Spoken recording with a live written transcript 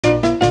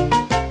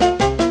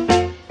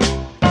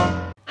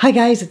Hi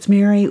guys, it's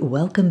Mary.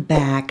 Welcome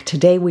back.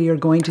 Today we are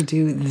going to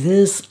do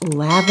this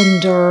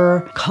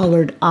lavender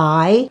colored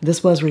eye.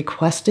 This was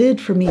requested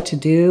for me to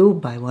do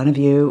by one of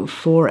you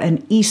for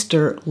an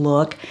Easter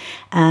look,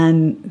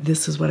 and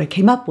this is what I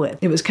came up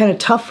with. It was kind of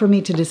tough for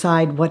me to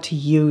decide what to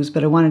use,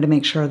 but I wanted to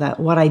make sure that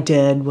what I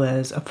did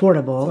was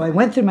affordable. So I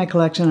went through my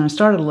collection and I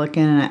started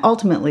looking, and I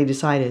ultimately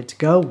decided to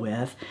go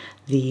with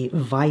the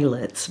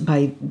Violets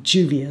by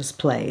Juvia's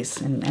Place.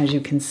 And as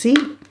you can see,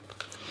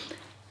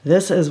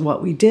 this is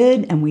what we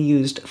did, and we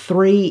used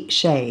 3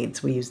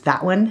 shades. We used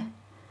that one,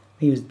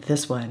 we used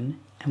this one,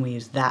 and we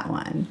used that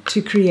one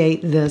to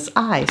create this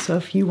eye. So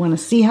if you want to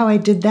see how I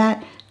did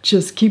that,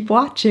 just keep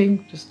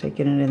watching. Just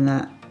taking it in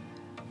that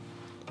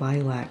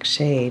lilac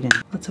shade, and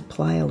let's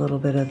apply a little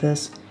bit of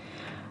this.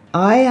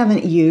 I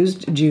haven't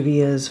used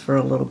Juvia's for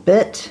a little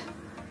bit.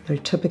 They're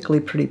typically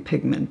pretty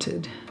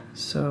pigmented.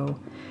 So,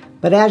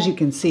 but as you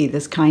can see,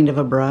 this kind of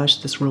a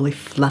brush, this really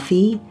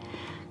fluffy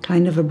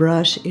kind of a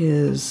brush,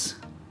 is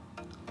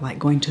like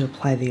going to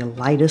apply the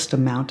lightest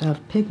amount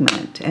of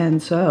pigment.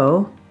 And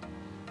so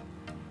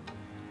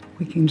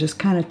we can just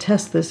kind of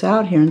test this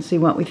out here and see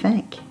what we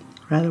think,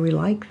 whether we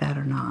like that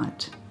or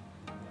not.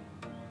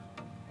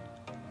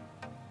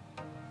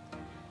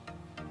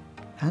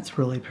 That's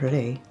really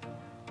pretty.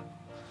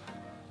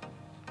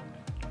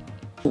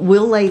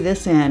 We'll lay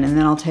this in, and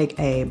then I'll take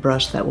a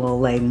brush that will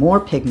lay more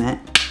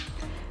pigment,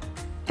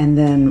 and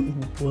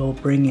then we'll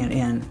bring it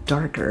in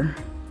darker.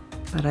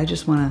 But I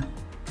just want to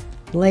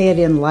lay it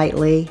in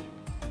lightly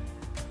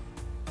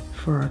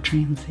for our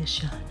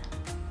transition.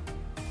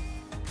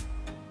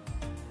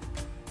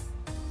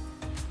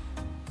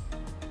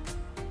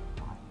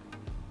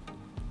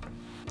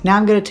 Now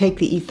I'm going to take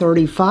the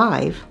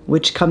E35,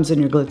 which comes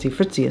in your Glitzy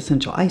Fritzy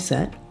Essential Eye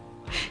Set.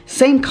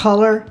 Same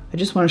color. I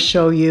just want to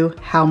show you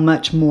how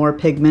much more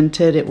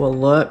pigmented it will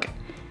look.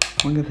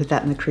 I'm going to put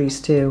that in the crease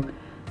too,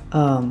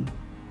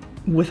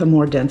 with a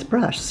more dense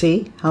brush.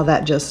 See how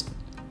that just,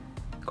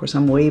 of course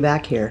I'm way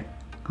back here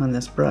on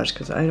this brush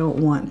because I don't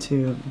want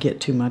to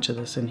get too much of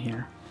this in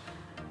here.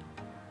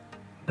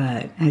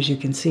 But as you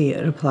can see,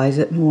 it applies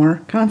it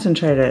more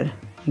concentrated.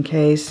 In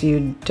case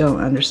you don't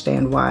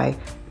understand why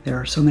there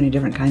are so many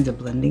different kinds of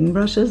blending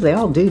brushes, they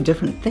all do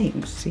different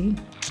things, see?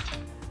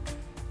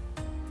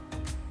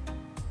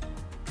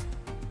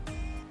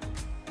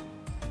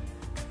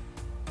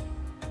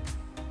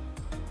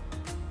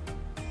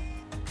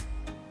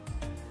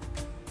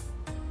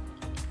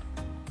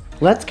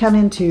 Let's come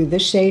into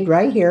this shade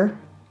right here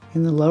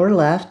in the lower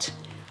left,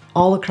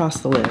 all across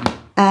the lid.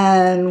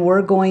 And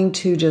we're going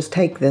to just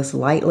take this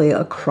lightly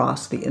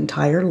across the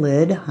entire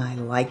lid. I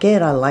like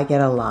it a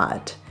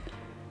lot.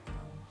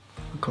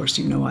 Of course,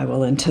 you know I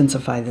will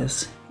intensify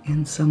this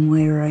in some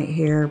way right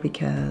here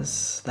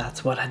because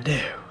that's what I do.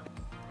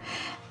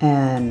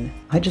 And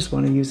I just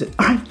want to use it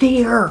right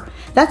there.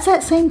 That's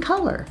that same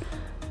color,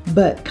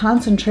 but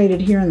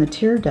concentrated here in the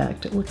tear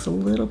duct. It looks a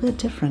little bit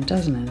different,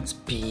 doesn't it? It's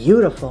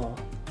beautiful.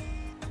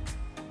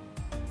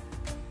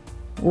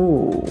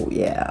 Ooh,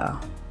 yeah.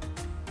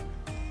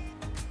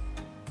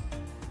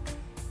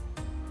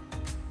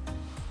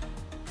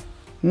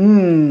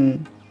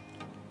 I'm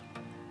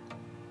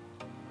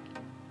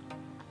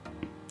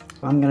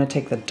gonna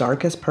take the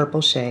darkest purple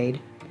shade.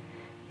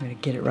 I'm gonna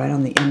get it right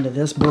on the end of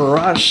this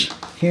brush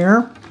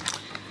here.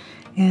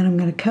 And I'm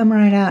gonna come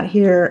right out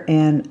here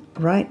and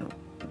right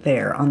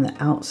there on the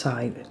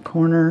outside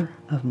corner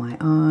of my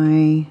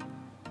eye.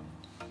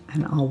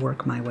 And I'll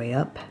work my way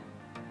up.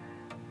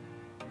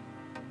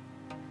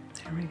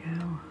 There we go.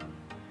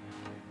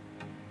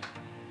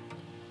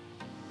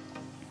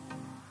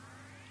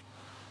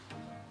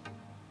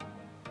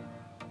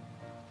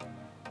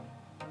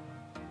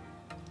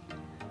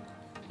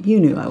 You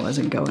knew I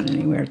wasn't going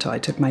anywhere till I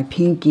took my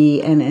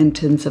pinky and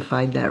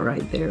intensified that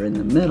right there in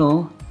the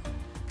middle,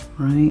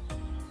 right?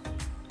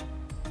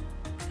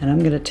 And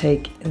I'm gonna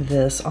take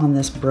this on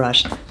this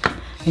brush.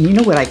 And you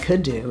know what I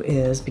could do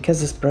is,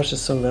 because this brush is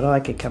so little,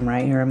 I could come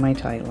right here in my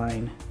tight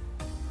line.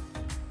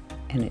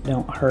 And it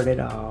don't hurt at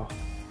all.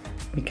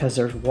 Because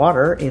there's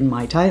water in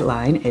my tight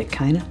line, it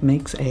kind of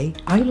makes a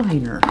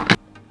eyeliner.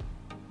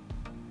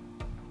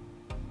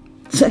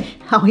 See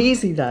how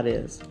easy that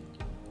is.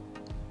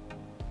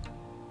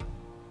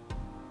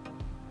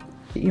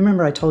 You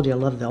remember I told you I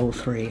love the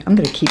 03. I'm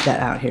gonna keep that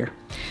out here.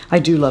 I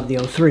do love the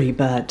 03,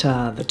 but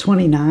the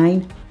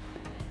 29,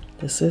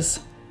 this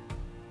is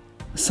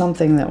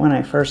something that when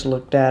I first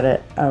looked at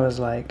it, I was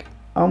like,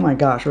 oh my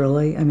gosh,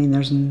 really? I mean,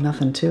 there's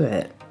nothing to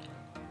it.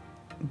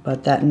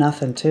 But that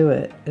nothing to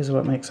it is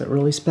what makes it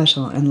really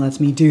special and lets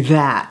me do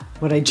that,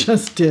 what I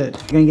just did.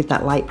 I'm gonna get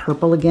that light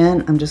purple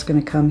again. I'm just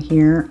gonna come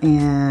here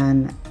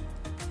and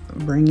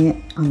bring it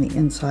on the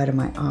inside of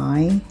my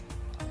eye.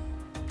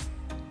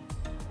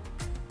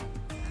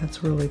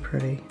 That's really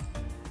pretty.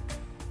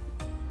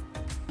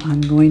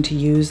 I'm going to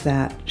use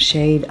that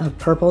shade of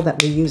purple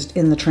that we used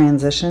in the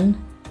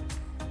transition.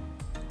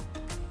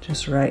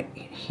 Just right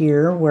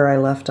here where I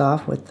left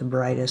off with the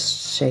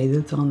brightest shade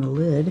that's on the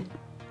lid.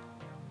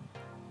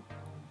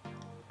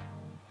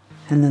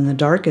 And then the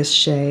darkest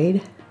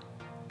shade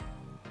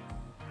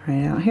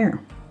right out here.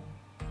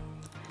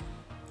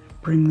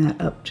 Bring that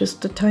up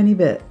just a tiny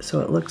bit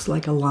so it looks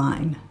like a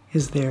line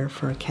is there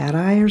for a cat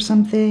eye or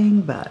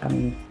something, but I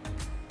mean,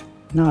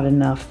 not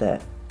enough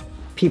that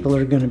people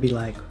are gonna be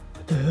like,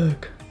 what the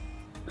heck?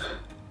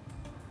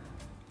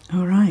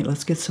 All right,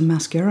 let's get some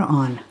mascara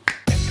on.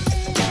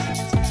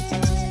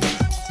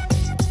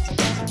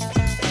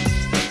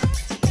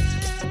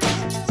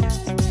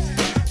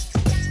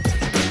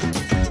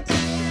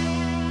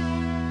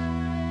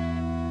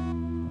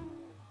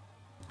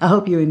 I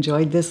hope you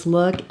enjoyed this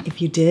look.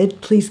 If you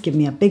did, please give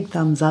me a big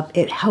thumbs up.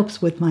 It helps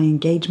with my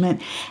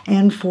engagement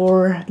and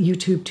for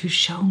YouTube to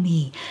show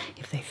me.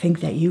 If they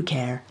think that you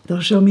care, they'll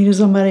show me to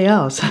somebody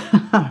else.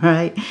 All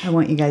right. I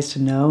want you guys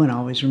to know and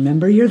always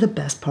remember you're the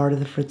best part of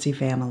the Fritzy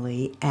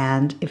family.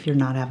 And if you're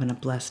not having a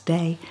blessed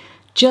day,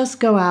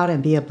 just go out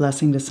and be a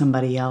blessing to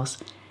somebody else.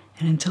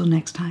 And until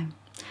next time,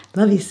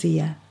 love you, see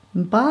ya.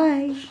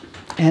 Bye.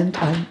 And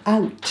I'm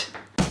out.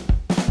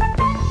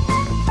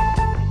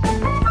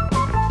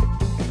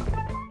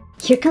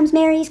 Here comes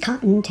Mary's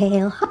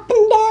cottontail,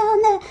 hopping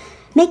down the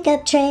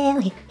makeup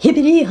trail,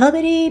 hippity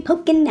hoppity,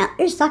 poking out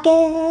your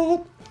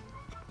socket.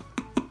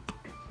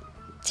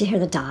 Do you hear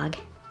the dog?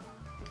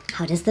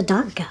 How does the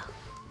dog go?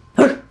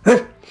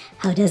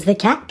 How does the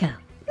cat go?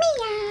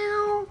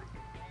 Meow.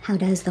 How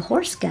does the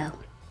horse go?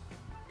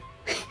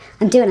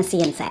 I'm doing a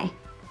see and say.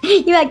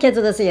 You had kids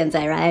with a see and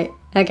say, right?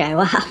 Okay,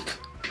 well,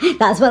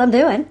 that's what I'm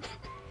doing.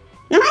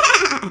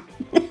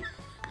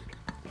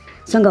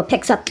 So I'm going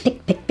picks up,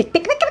 pick,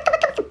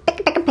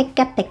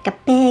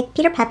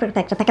 Peter Pepper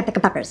picked a peck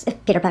of peppers.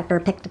 If Peter Pepper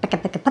picked a peck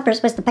of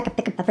peppers, where's the peck of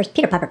peppers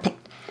Peter Pepper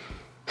picked?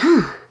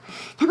 Huh,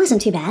 that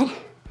wasn't too bad.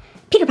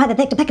 Peter Pepper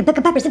picked a peck of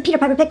peppers, and Peter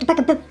Pepper picked a peck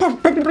of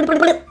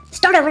peppers.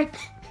 Start over.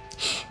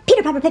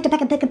 Peter Pepper picked a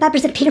peck of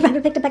peppers, and Peter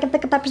Pepper picked a peck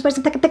of peppers, where's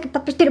the peck of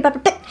peppers Peter Pepper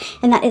picked?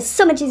 And that is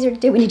so much easier to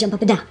do when you jump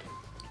up and down.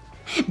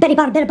 Betty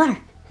Butter, bit of butter.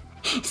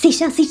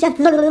 Seashell, seashell,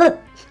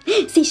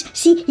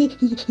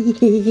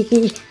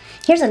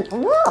 Here's a... Do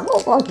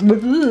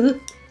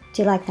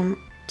you like that?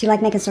 Do you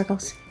like making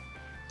circles?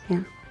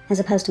 Yeah, as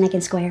opposed to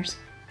making squares.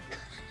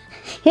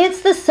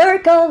 It's the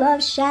circle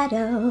of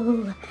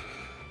shadow,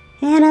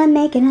 and I'm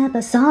making up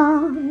a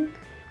song.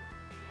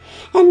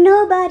 And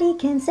nobody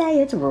can say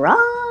it's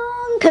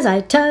wrong, 'cause I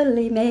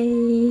totally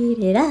made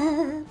it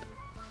up.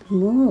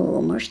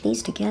 Ooh, mush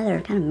these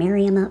together, kind of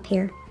marry them up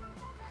here.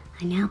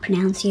 I now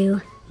pronounce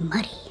you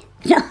Muddy.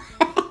 No.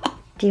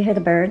 Do you hear the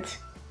birds?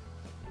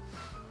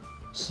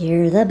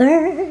 Hear the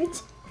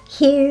birds.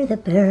 Hear the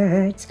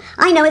birds.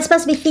 I know it's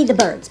supposed to be feed the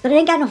birds, but it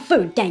ain't got no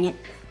food, dang it.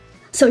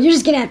 So you're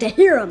just gonna have to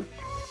hear them.